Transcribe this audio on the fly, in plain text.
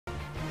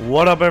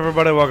What up,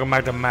 everybody? Welcome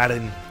back to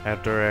Madden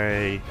after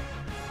a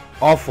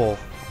awful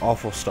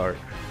start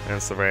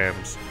against the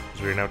Rams.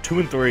 So we're now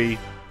 2-3.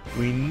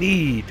 We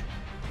need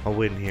a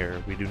win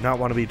here. We do not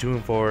want to be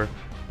 2-4.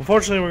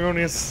 Unfortunately, we're going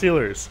against the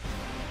Steelers,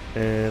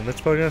 and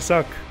that's probably gonna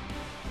suck.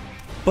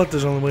 But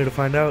there's only way to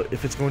find out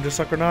if it's going to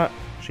suck or not.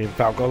 Shane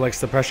Falco likes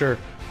the pressure.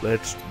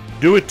 Let's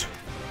do it.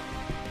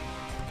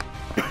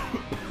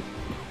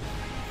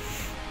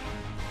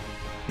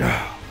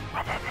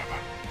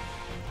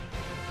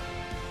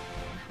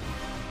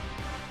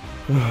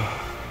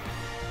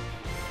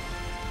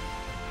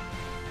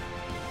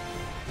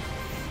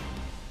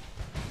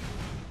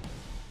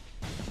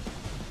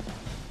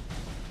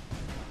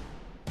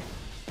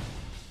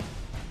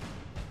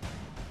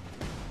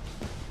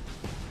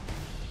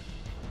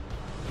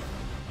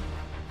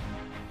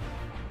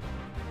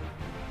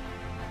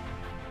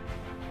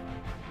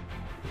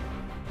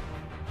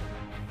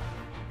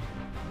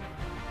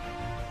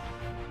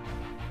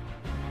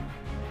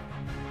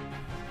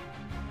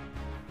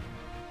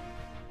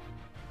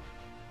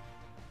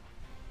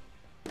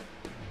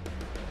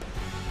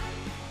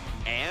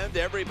 And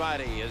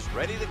everybody is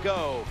ready to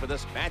go for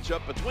this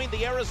matchup between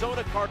the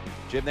Arizona Cardinals.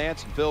 Jim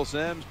Nance and Phil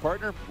Simms,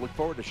 partner, look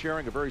forward to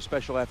sharing a very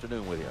special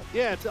afternoon with you.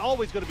 Yeah, it's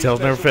always going to be Tails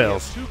special. never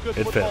fails. Two good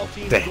It football failed.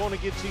 teams Damn. going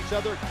against each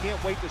other.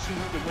 Can't wait to see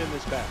who can win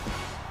this battle.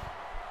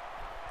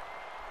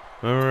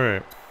 All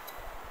right.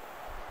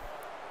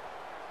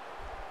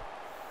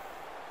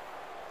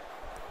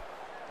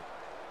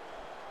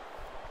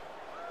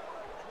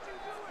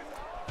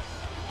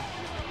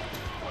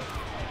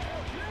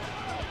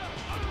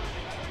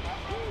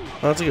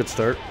 Well, that's a good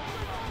start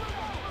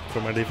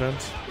for my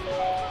defense.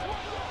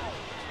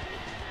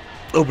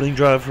 Opening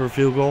drive for a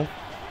field goal.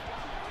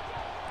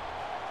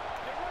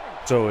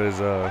 So is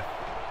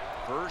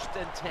First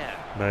and 10.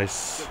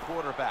 nice The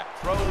quarterback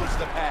throws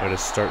the pass. way to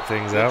start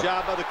things Good out.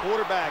 job by the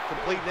quarterback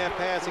completing that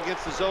pass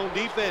against the zone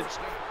defense.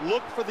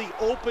 Look for the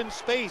open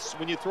space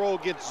when you throw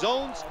against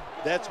zones.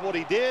 That's what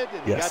he did,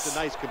 and he got Yes. the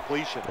nice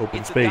completion. Open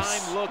It's a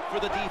space. dime look for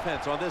the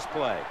defense on this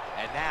play.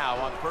 And now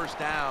on first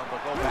down,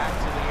 they'll go back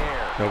to the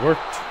air. That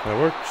worked. That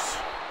works.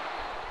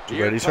 Too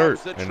Here bad he's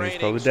comes hurt, the and he's training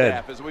probably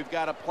staff dead. as we've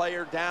got a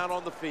player down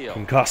on the field.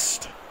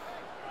 Concussed.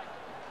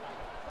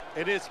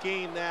 In this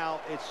game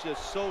now, it's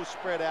just so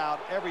spread out.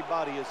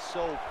 Everybody is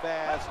so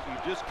fast. You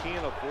just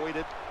can't avoid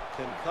it.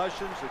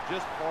 Concussions are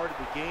just part of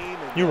the game.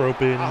 And You're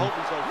open. I hope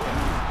he's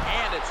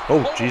okay. And it's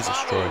Oh, Jesus,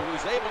 Colomano Troy.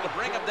 who's able to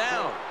bring him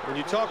down. When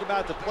you talk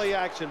about the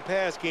play-action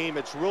pass game,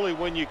 it's really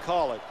when you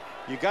call it.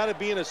 You got to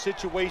be in a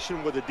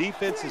situation where the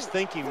defense is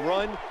thinking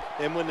run,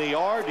 and when they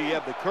are, do you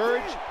have the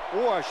courage,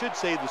 or I should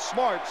say the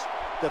smarts,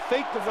 to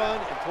fake the run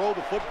and throw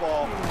the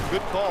football?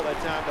 Good call that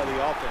time by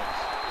the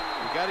offense.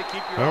 You got to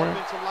keep your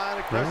offensive line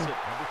aggressive,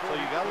 so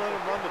you got to let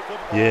them run the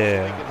football so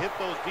Yeah. they can hit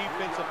those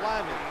defensive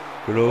linemen.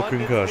 Good old Run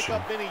didn't concussion.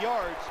 pick up many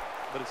yards,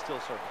 but it's still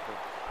certain.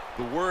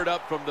 The word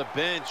up from the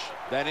bench,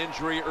 that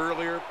injury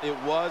earlier, it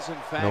was in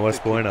fact No a es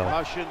bueno.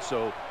 concussion,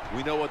 so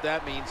we know what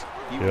that means.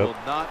 He Yep. will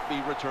not be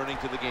returning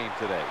to the game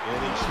today. And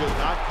he should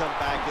not come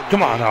back in the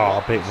Come on, game. oh,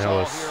 What we Peyton saw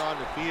Hillis. here on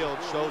the field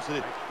shows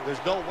that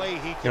there's no way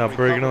he can You're not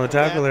breaking on the recover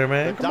from tackle that. there,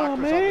 man. The Come on,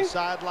 doctors on man. the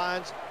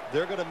sidelines,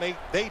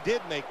 they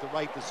did make the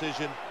right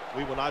decision.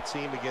 We will not see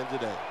him again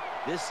today.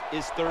 This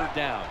is third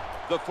down.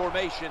 The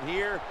formation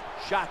here,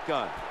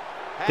 shotgun.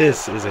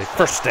 This Has is the a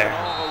first reception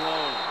down. all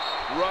alone.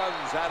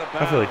 Runs out of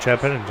bounds. I feel like Chad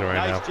Pennington right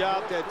Nice now.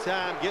 job that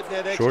time, getting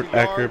that extra Short, yard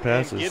accurate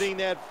and passes. getting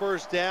that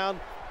first down.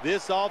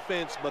 This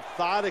offense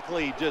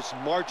methodically just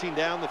marching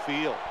down the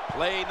field.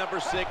 Play number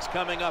 6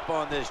 coming up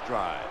on this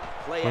drive.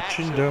 Play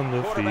Marching action. down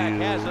the Quarterback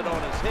has field. it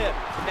on his hip.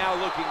 Now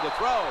looking to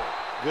throw.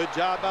 Good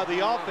job by the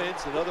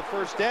offense. Another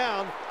first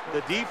down.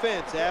 The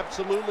defense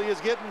absolutely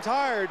is getting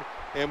tired.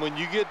 And when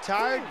you get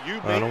tired, you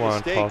I make don't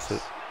want to mistakes. toss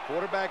it.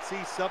 Quarterback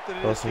sees something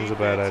in his Tossing's a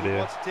defense bad he idea.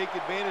 wants to take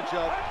advantage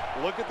of.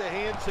 Look at the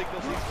hand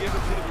signals he's giving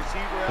to the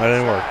receiver outside. That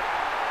didn't work.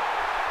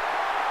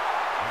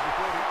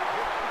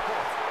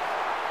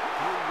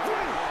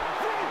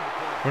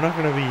 We're not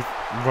going to be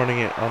running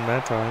it on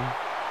that time.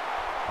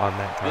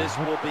 This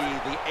will be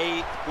the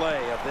 8th play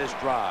of this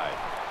drive.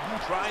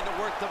 Trying to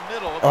work the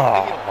middle of the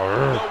Oh,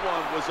 field. No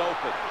one was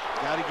open.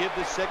 Got to give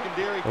the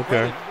secondary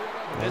Okay. credit.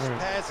 In this All right.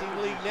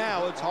 passing league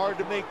now, it's hard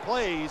to make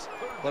plays,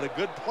 but a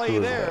good play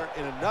Who is there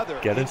and another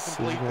Geddes is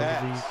incomplete one of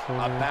pass. these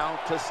corners.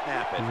 About to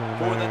snap it He's in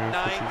for the there,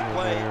 9th Fisher's in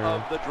play there.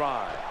 of the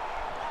drive.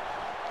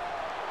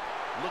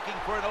 Looking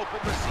for an open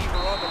receiver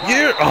on the right.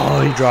 Yeah.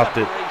 Oh, he dropped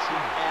it. Separation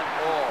and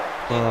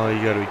all. Oh, you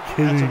got to be That's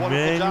kidding a me, wonderful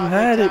man. You job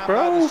had that it, time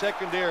by the bro.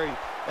 secondary.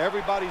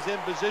 Everybody's in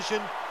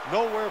position.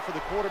 Nowhere for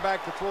the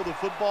quarterback to throw the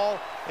football,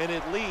 and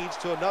it leads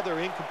to another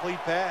incomplete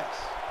pass.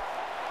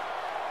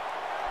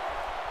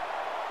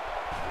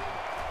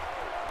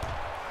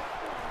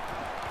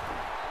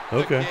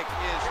 Okay. The kick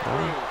is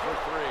through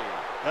for 3.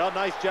 Well,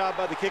 nice job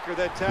by the kicker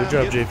that time. Good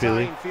job, Getting Jay the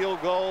Feely. tying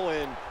field goal,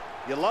 and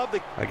you love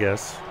the I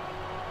guess.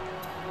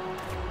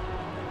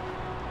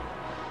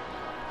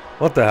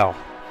 What the hell?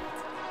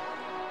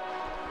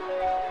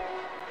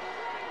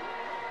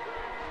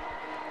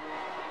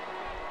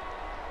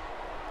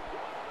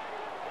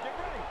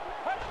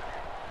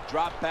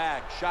 Drop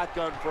back,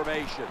 shotgun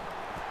formation.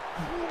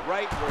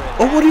 Right where it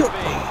Oh, what do you?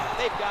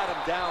 They've got him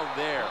down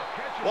there.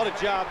 What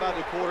a job by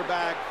the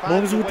quarterback.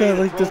 What was with that,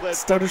 like the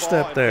stutter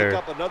step there? Pick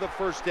up another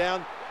first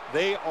down.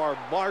 They are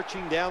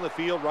marching down the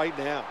field right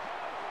now.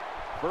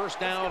 First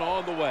down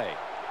on the way.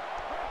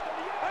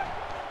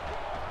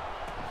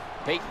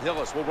 Peyton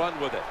Hillis will run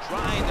with it,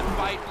 trying to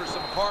fight for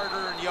some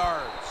hard-earned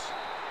yards.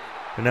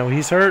 And now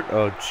he's hurt?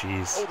 Oh,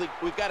 jeez. Oh,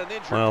 we've got an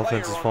injured My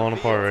offense is falling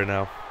apart right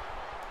now.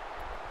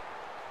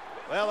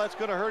 Well, that's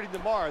going to hurt him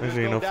tomorrow. There's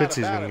Actually, no doubt Fitzy's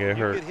about gonna it. get When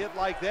hurt. you get hit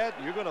like that,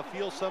 you're going to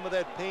feel some of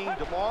that pain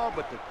tomorrow.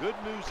 But the good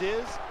news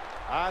is,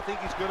 I think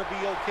he's going to be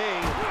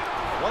okay.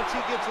 Once he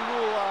gets a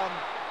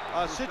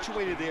little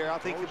situated there, I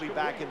think he'll be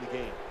back in the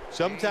game.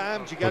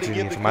 Sometimes you got to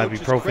give the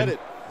coaches credit.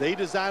 They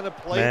design a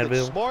play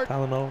that's smart,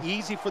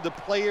 easy for the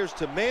players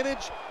to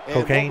manage.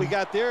 And what we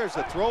got there is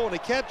a throw and a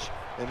catch.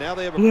 And now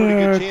they have a pretty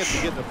good chance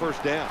of getting the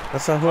first down.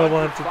 That's not who I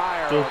wanted to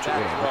throw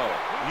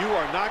to. You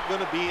are not going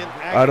to be an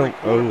I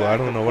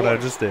don't know what I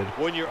just did.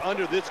 When you're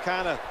under this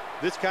kind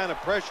of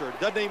pressure,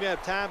 doesn't even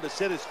have time to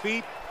set his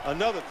feet.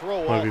 Another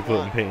throw. Might be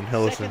putting Peyton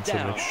Hillis in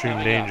some extreme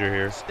danger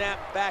here.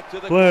 Snap back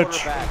to the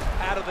quarterback,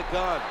 out of the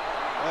gun.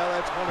 Well,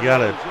 that's one of you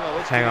gotta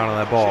those, hang on to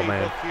that ball,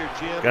 man.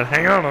 Gotta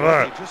hang on to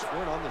that. They just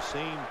weren't on the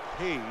same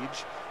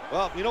page.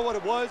 Well, you know what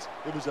it was?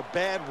 It was a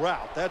bad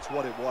route. That's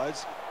what it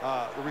was.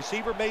 The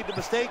receiver made the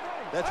mistake.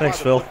 That's why the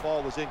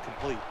football was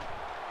incomplete.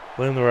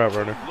 Blame the route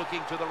runner.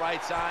 Looking to the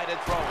right side and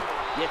throwing.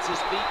 Gets his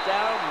feet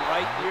down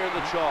right near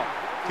the chalk.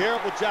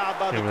 Terrible job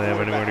by the quarterback. They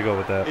have anywhere to go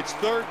with that. It's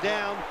third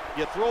down.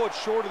 You throw it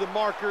short of the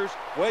markers.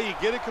 Well, you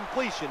get a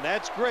completion.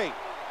 That's great.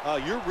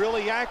 You're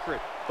really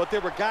accurate. But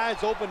there were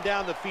guys open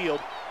down the field.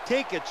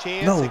 Take a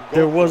chance. No,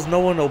 there was no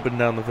one open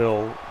down the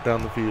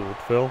field.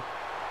 Phil,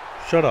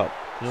 shut up.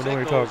 You don't know what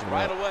you're talking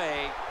about. Right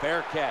away,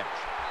 fair catch.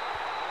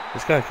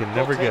 This guy can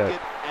never get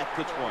at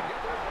the 20.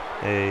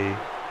 A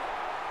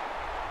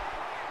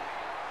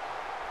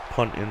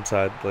punt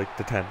inside like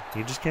the 10.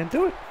 You just can't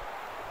do it.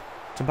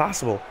 It's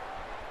impossible.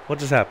 What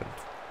just happened?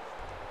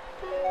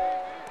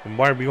 And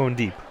why are we going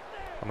deep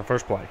on the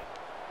first play?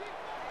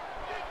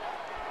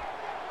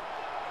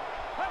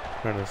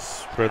 Trying to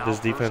spread this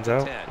defense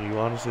out. You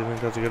honestly think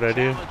that's a good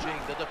idea?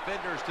 The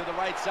defenders to the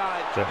right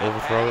side. Does that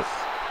overthrow it?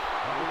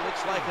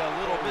 Looks like a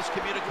little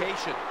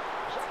miscommunication.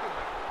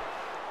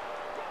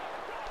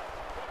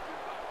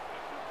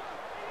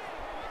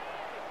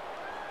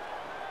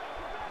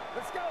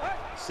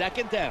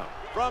 Second down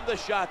from the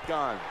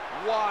shotgun.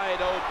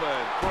 Wide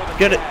open for the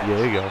Get it. catch.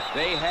 There you go.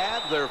 They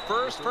have their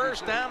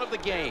first down of the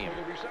game.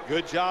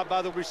 Good job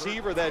by the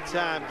receiver that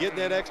time. Getting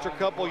that extra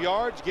couple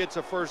yards, gets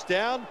a first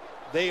down.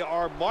 They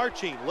are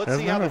marching. Let's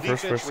see how the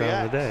defense reacts. First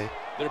down of the day.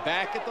 They're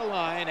back at the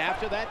line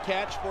after that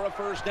catch for a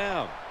first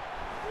down.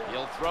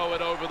 He'll throw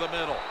it over the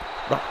middle.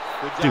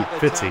 Good job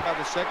Fitzy. By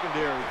the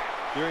secondary.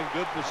 They're in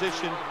good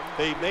position.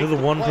 They make They're the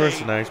one play,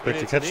 person I expect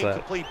to catch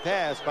that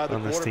pass by the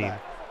on this team.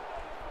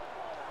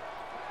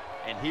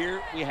 And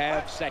here we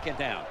have second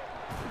down.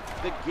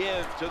 The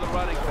give to the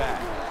running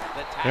back.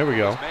 There we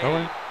go. All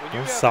right. When you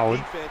have solid.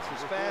 a defense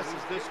as fast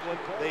as this one,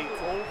 they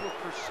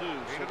over-pursue.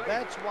 So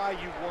that's why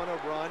you want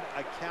to run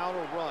a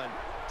counter run.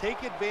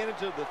 Take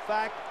advantage of the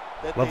fact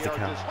that they are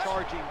just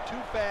charging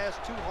too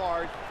fast, too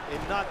hard,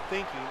 and not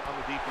thinking on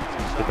the defensive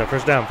side. Get that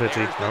first down,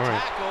 Fitzy. All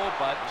right. Tackle,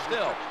 but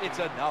still, it's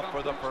enough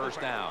for the first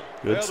down.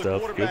 Good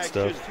stuff. Good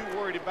stuff. Just too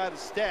worried about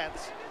his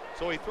stats,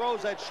 so he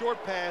throws that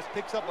short pass,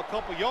 picks up a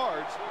couple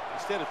yards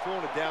instead of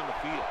throwing it down the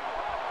field.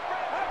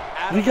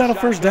 We got a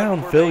first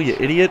down, Phil, you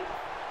idiot.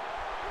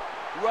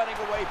 Running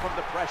away from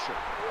the pressure.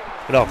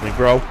 Get off me,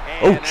 bro.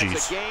 And oh, jeez.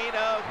 That's a gain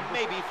of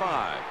maybe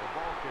 5.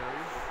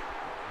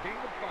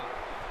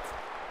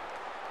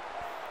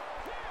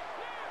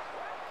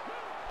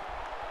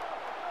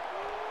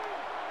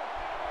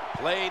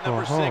 Play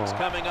number 6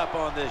 coming up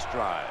on this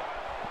drive.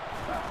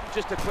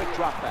 Just a quick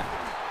drop back.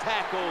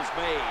 Tackles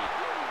made.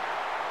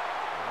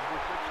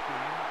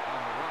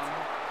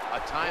 A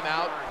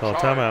timeout. Oh,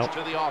 timeout.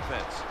 To the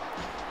offense.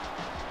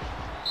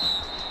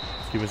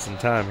 Give me some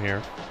time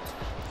here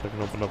so I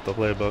can open up the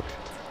playbook.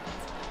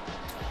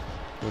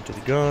 Go to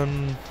the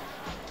gun.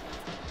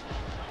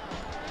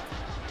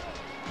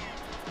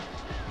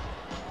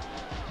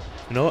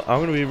 You know what? I'm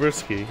going to be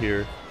risky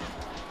here.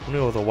 I'm going to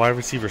go with a wide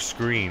receiver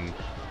screen.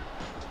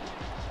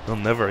 They'll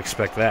never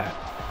expect that.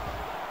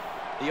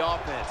 The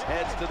offense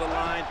heads to the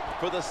line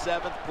for the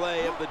 7th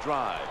play of the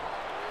drive.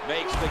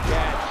 Makes the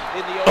catch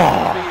in the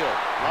open field.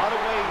 A lot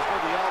of ways for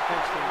the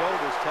offense can go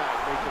this time.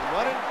 They can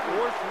run it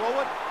or throw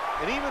it.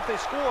 And even if they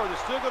score, they're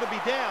still going to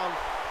be down,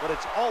 but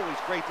it's always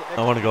great to execute.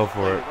 I want to go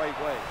for it. The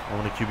right way. I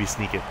want to QB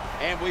sneak it.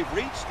 And we've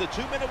reached the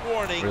 2-minute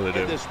warning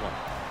in this one.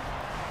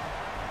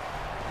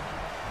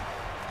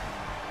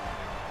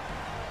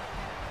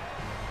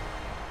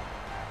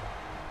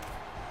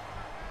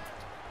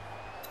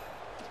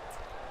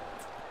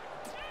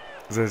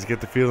 I just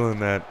get the feeling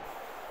that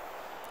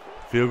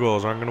field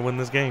goals aren't going to win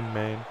this game,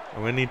 man.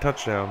 I'm going to need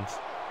touchdowns.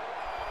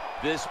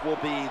 This will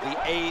be the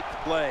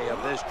 8th play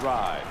of this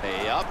drive.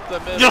 Hey, up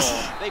the middle.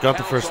 Yes! Got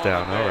the first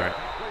down. All right.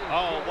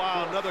 Oh,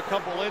 wow. another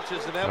couple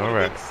inches, and that would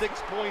have been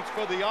 6 points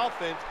for the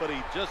offense, but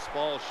he just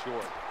falls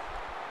short.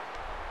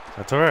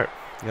 That's all right.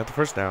 You got the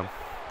first down.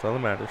 That's all that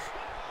matters.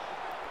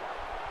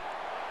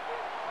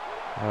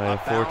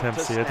 4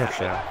 attempts to see a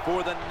touchdown.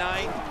 For the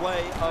 9th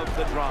play of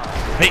the drive.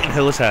 Peyton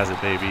Hillis has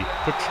it, baby.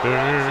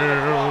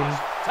 Touchdown.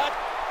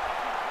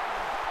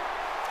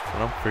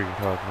 What I'm freaking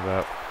talking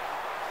about.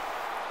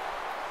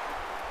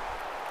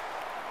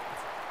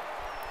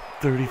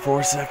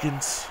 34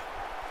 seconds.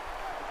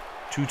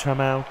 2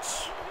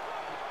 timeouts.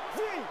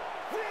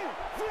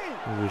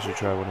 Maybe we should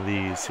try one of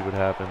these, see what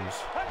happens.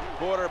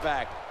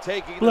 Quarterback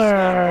taking the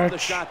snap from the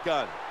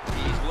shotgun.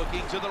 He's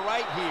looking to the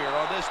right here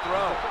on this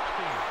throw.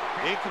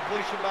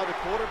 Incompletion by the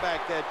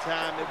quarterback that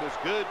time. It was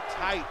good,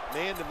 tight,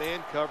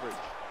 man-to-man coverage.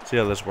 See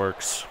how this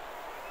works.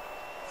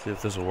 See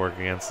if this will work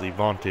against the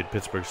vaunted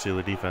Pittsburgh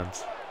Steelers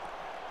defense.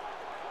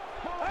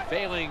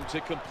 Failing to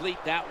complete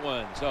that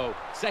one, so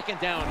 2nd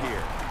down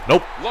here.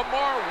 Nope.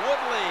 Lamar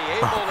Woodley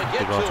able to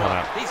get to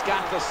him. He's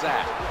got the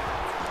sack.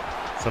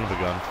 Son of a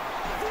gun.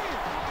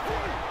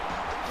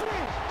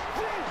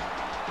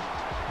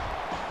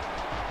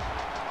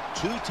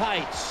 Two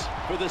tights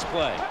for this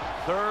play.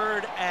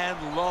 3rd and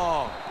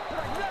long.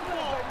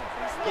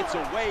 Gets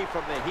away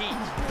from the heat.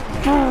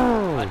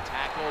 A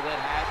tackle that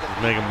had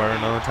to make him burn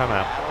another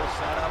timeout.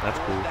 That's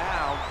cool.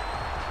 Down.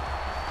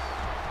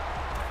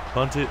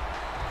 Punt it.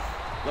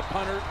 The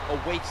punter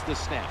awaits the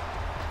snap.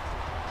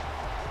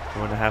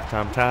 Going to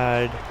halftime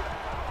tied.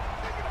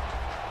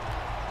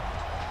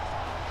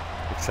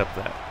 Accept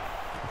that.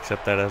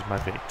 Accept that as my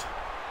fate.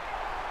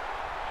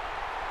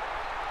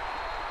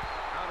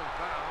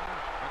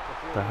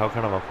 The hell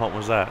kind of a punt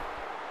was that?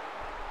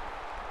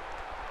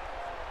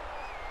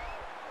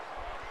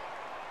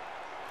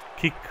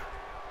 Kick.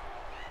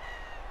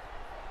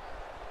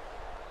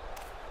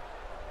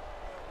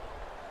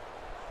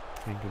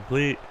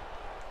 Incomplete.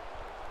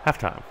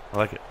 Halftime. I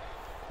like it.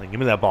 Like, give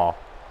me that ball.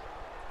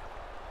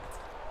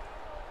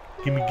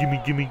 Give me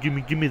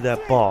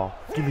that ball.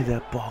 Give me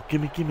that ball.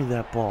 Give me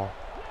that ball.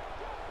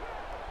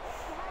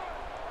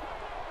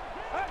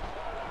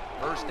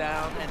 1st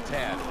down and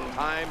 10.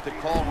 Time to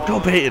call home. Go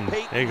Peyton.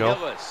 There you go.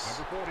 Hillis.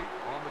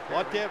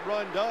 What that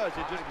run does,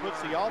 it just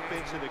puts the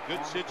offense in a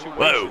good situation.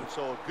 Whoa.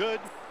 So a good,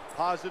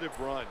 positive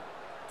run.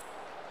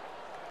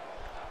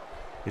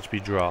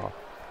 HB draw.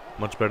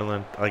 Much better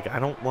than, like, I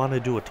don't want to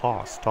do a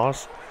toss.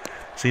 Toss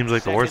seems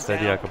like the worst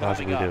idea I could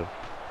possibly do.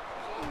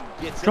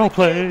 Go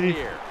play.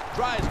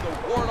 Tries to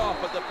ward off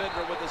a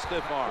defender with a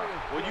stiff arm.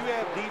 When you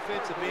have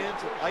defensive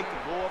ends that like to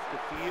go off the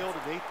field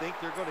and they think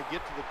they're going to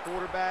get to the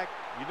quarterback,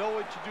 you know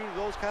what you do to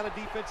those kind of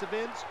defensive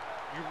ends?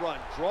 You run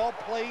draw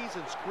plays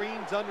and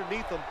screens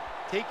underneath them.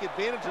 Take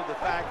advantage of the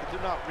fact that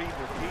they're not reading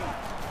their team.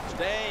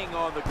 Staying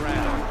on the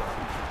ground.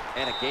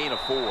 And a gain of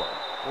 4.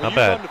 When not you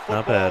bad. run the football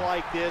Not bad.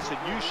 like this and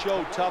you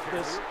show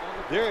toughness,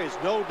 there is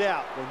no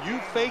doubt when you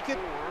fake it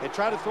and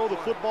try to throw the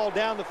football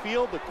down the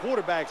field, the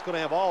quarterback's going to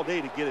have all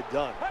day to get it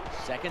done.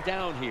 2nd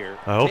down here.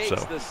 I hope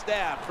Takes so. the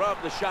snap from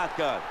the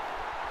shotgun.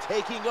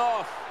 Taking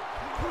off.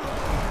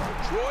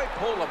 Troy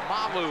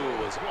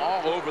Polamalu is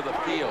all over the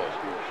field.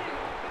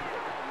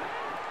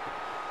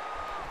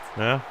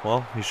 Yeah,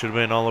 well, he should have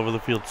been all over the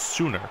field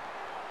sooner.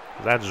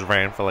 That just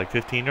ran for like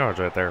 15 yards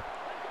right there.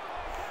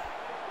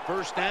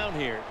 1st down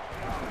here.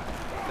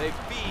 They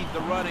feed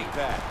the running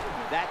back.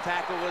 That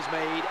tackle was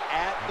made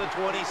at the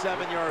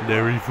 27-yard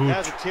line.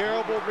 That's a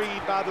terrible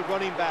read by the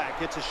running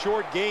back. It's a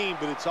short game,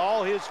 but it's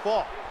all his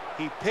fault.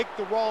 He picked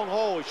the wrong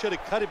hole. He should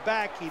have cut it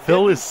back.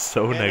 Phil is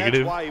so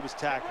negative. That's why he was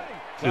tackled.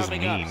 Just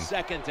Coming mean. up,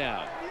 2nd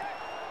down.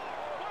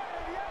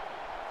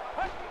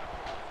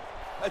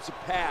 That's a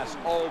pass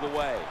all the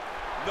way.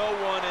 No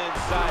one in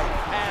sight.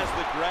 Has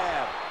the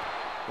grab.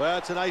 Well,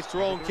 it's a nice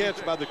throw and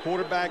catch by the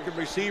quarterback and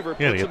receiver.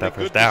 You gotta Puts get that them in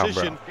first good down,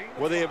 position bro.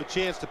 where they have a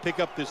chance to pick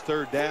up this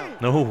 3rd down.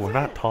 No, we're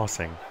not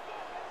tossing.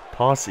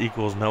 Toss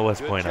equals no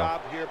West Good point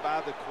job here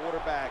by the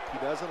quarterback. He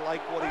doesn't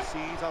like what he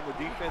sees on the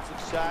defensive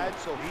side,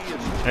 so he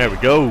is There we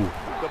go.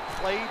 the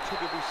play to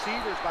the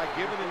receivers by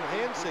giving them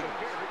hand signals.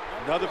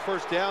 Another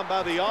 1st down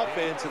by the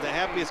offense, and the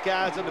happiest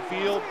guys on the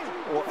field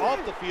or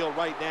off the field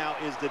right now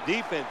is the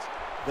defense.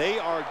 They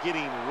are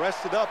getting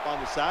rested up on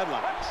the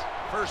sidelines.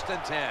 1st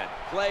and 10.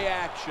 Play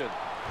action.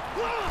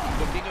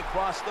 Looking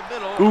across the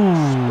middle. Ooh,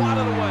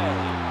 Swatted away.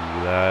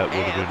 that would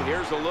have And been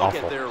here's a look awful.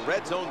 at their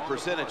red zone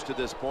percentage to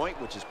this point,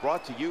 which is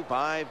brought to you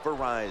by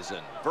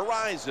Verizon.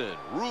 Verizon,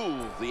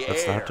 rule the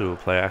Let's air. not do a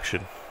play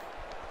action.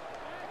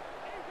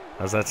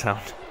 How's that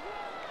sound?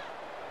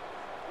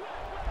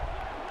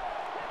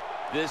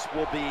 This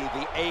will be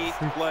the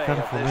 8th What play kind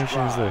of of this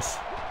formation is drive. this?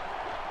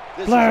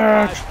 This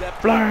Blitz! is a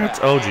 5-step Blitz!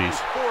 cutback, Oh, and geez. he's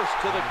forced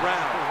to the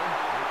ground.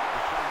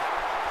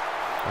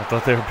 I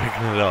thought they were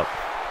picking it up.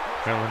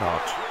 Apparently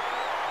not.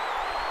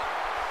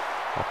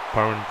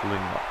 Apparently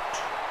not.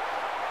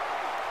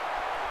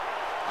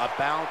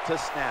 About to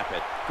snap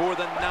it for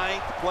the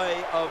 9th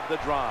play of the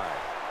drive.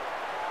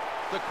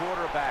 The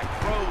quarterback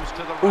throws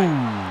to the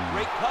right.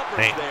 Great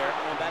coverage there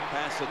on that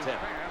pass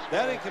attempt.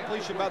 That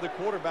incompletion by the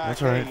quarterback.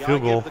 That's all right. Hey,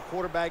 Field I goal. give the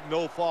quarterback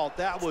no fault.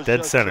 That was Dead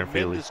just center,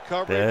 tremendous Feely.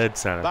 coverage Dead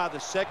center. by the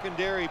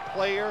secondary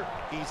player.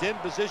 He's in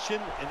position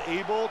and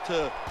able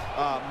to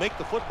make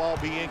the football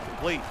be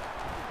incomplete.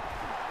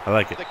 I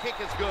like it. The kick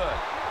is good.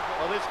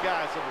 Well, this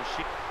guy's a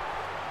machine.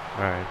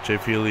 All right, Jay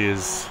Feely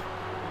is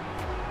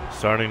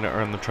starting to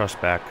earn the trust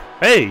back.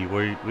 Hey,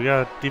 we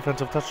got a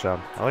defensive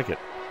touchdown. I like it.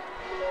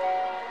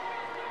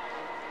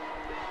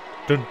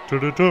 Dun, dun,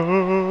 dun,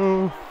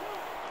 dun.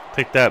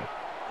 Take that,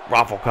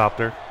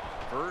 Rafflecopter.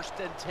 1st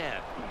and 10.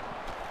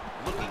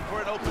 Looking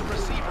for an open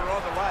receiver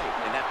on the right,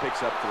 and that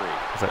picks up 3.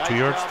 Is that Nice 2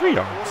 yards? job 3 by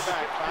the yards.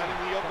 Quarterback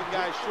finding the open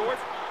guy short.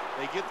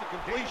 They get the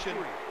completion.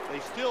 They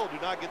still do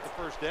not get the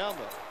first down,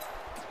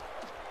 though.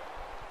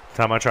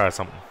 Time I try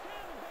something.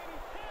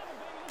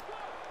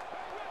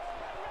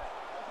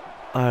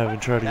 I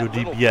haven't tried to go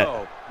deep yet.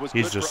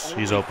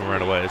 He's open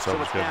right away, so I'm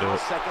just gonna do it.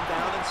 2nd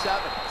down and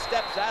 7.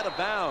 Steps out of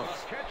bounds.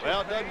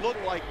 Well, it doesn't look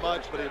like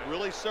much, but it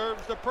really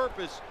serves the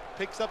purpose.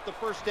 Picks up the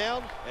first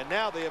down, and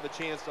now they have a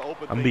chance to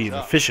open I'm things being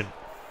up. efficient.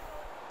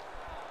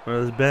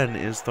 Whereas Ben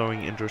is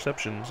throwing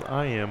interceptions,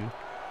 I am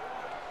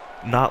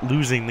not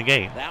losing the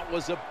game. That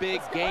was a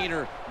big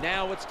gainer.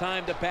 Now it's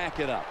time to back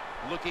it up.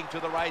 Looking to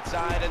the right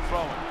side and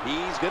throwing.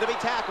 He's going to be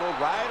tackled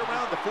right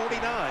around the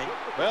 49.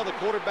 Well, the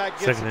quarterback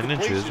gets the 2nd and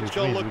inches, completion. which It's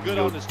going means to we look can good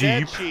go on the stat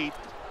deep. sheet,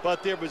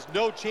 but there was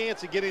no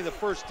chance of getting the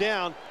first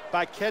down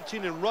by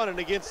catching and running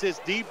against this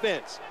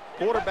defense.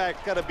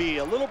 Quarterback's got to be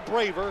a little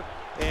braver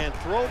and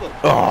throw the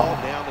ball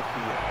down the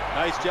field.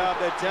 Nice job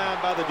that time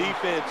by the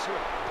defense.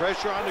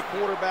 Pressure on the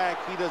quarterback.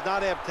 He does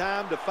not have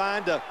time to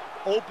find an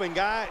open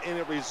guy, and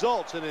it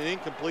results in an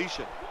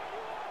incompletion.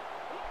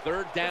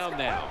 3rd down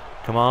now.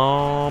 Come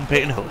on,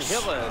 Peyton Hillis.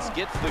 Hillis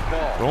gets the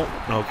call.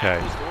 Okay.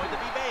 That was going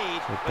to be made,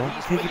 So but don't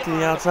he's kick it to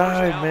beyond the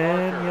outside, first down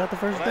man. marker. You got the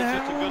first Well, that's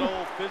just a good down.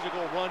 old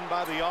physical run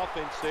by the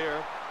offense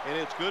there, and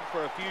it's good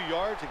for a few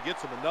yards and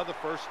gets them another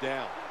first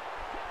down.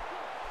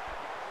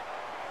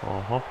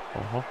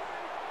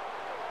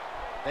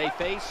 They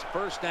face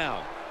 1st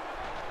down.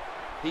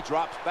 He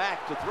drops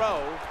back to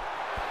throw.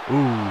 Ooh,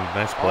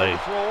 nice play. Hard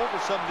to throw over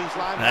some of these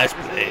Nice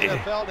linebackers play. in the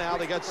NFL now.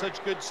 They got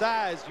such good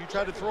size. You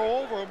try to throw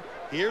over them,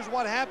 here's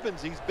what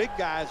happens. These big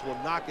guys will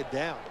knock it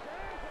down.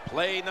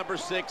 Play number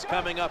 6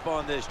 coming up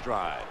on this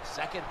drive.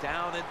 2nd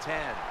down and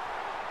 10.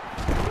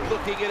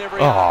 Looking at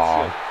every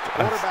option.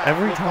 Quarterback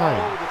every will time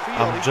fall over the field.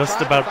 I'm He's just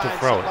trying about to find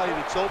throw it somebody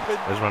that's open,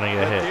 is when I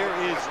get but hit. there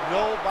is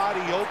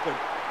nobody open.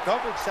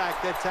 Coverage sack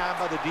that time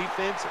by the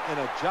defense, and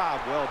a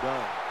job well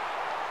done.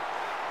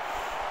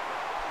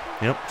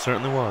 Yep,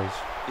 certainly was.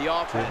 The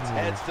offense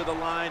heads to the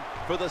line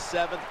for the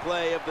 7th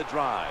play of the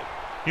drive.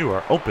 You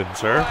are open,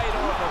 sir. Right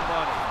on the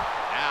money.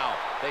 Now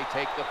they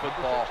take the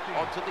football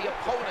onto the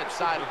opponent's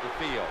side of the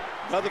field.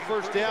 Another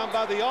first down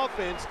by the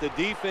offense. The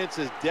defense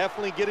is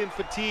definitely getting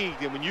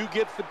fatigued, and when you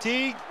get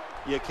fatigued,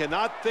 you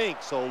cannot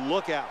think, so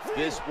look out.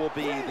 This will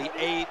be the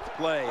 8th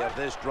play of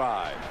this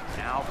drive.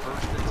 Now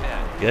 1st and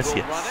 10. Yes, He'll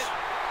yes. run it.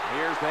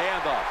 Here's the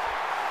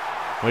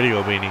handoff. Way to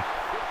go, Beanie.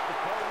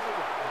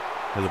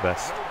 You're the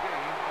best.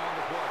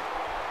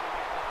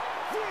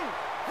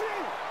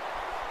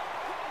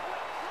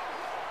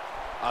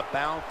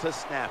 About to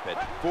snap it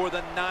for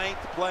the 9th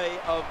play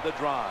of the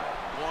drive.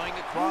 Going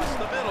across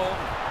the middle.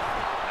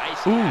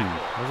 Nice Ooh,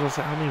 tackle. I was gonna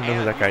say, I don't even know who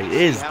And that you guy can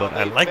see is, how but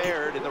I they like it.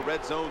 fared in the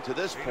red zone to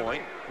this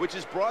point, which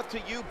is brought to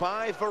you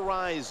by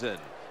Verizon.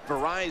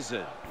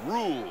 Verizon,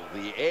 rule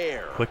the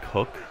air. Quick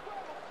hook.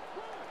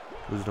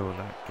 Who's doing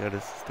that? Get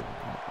is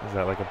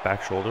that like a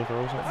back shoulder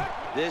throw or something?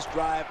 This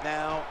drive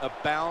now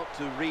about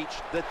to reach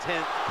the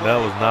 10th. That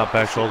was not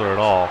back shoulder at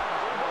all.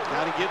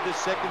 Got to give this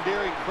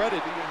secondary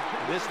credit.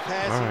 This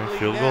passing All right, lead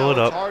field now, goal it it's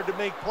up. hard to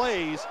make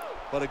plays,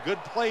 but a good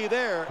play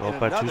there Go and up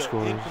by 2 another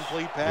scores.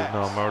 incomplete pass.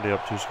 No, I'm already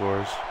up 2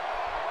 scores.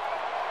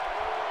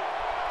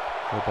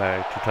 Go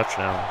back 2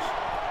 touchdowns.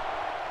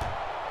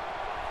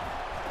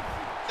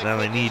 Now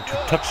they need 2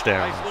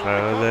 touchdowns Nice little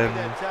rather recovery than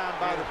that time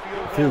by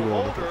the field goal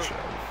and a holder. touchdown.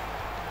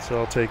 So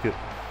I'll take it.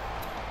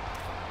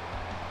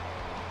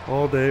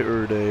 All day,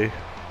 day.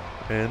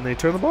 And they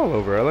turn the ball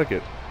over. I like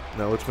it.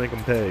 Now let's make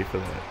them pay for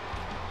that.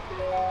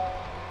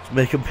 Let's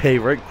make them pay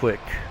right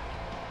quick.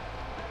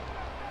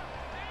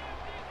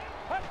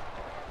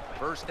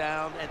 1st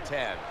down and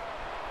 10.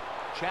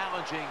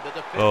 Challenging the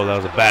defender. Oh, that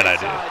was a bad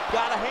idea.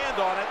 Got a hand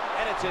on it,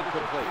 and it's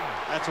incomplete.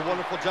 That's a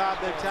wonderful job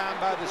that time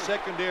by the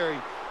secondary.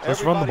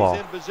 Let's run the ball.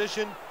 Everybody's in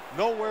position.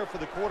 Nowhere for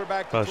the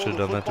quarterback to Probably throw should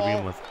the have done that to begin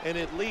football, with. and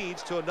it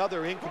leads to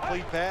another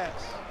incomplete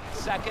pass.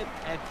 2nd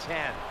and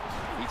 10.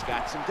 He's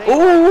got some data.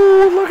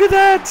 Oh, look at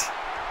that!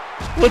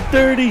 What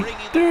 30? Bringing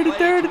the 30, play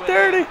 30, to an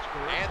 30. end.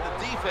 And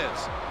the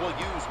defense will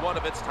use one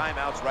of its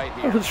timeouts right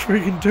That here. was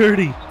freaking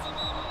dirty.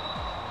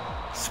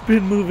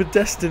 Spin move of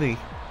destiny.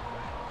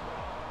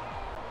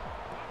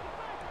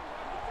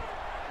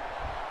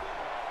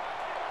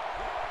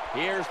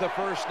 Here's the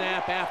first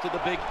snap after the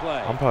big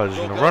play. I'm probably just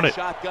They'll gonna go run it.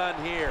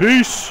 Shotgun here.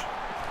 Peace.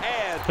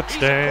 And Touchdown.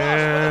 he's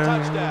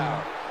across for the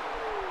touchdown.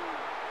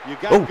 You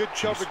got good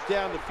coverage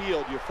down the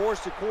field. You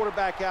force the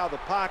quarterback out of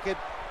the pocket.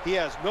 He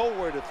has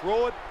nowhere to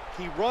throw it.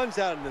 He runs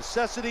out of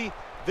necessity.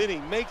 Then he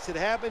makes it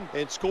happen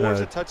and scores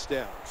a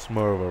touchdown. It's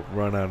more of a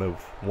run out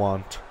of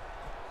want.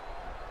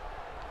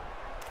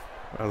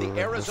 The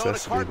Arizona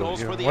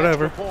Cardinals for the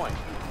whatever. extra point.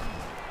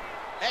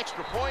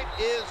 Extra point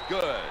is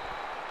good.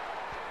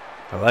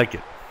 I like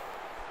it.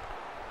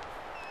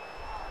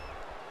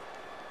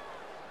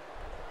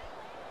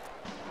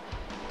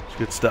 It's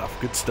good stuff.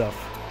 Good stuff.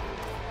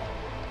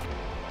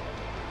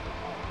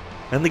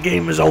 And the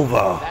game is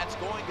over. That's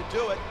going to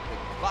do it.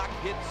 The clock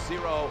hits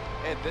 0,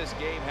 and this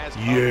game has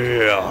come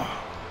yeah.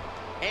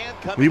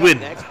 And coming we up win.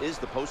 Next is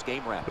the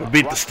post-game wrap. We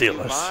beat the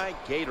Steelers. All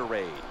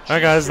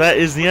right, guys, that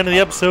is the end of the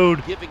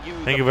episode.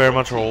 Thank you very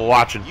much for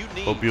watching.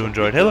 Hope you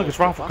enjoyed. Hey, look, it's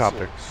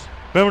Rafflecopter.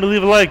 Remember to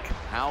leave a like,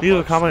 leave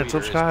a comment,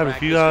 subscribe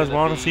if you guys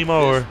want to see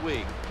more.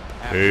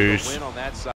 Peace.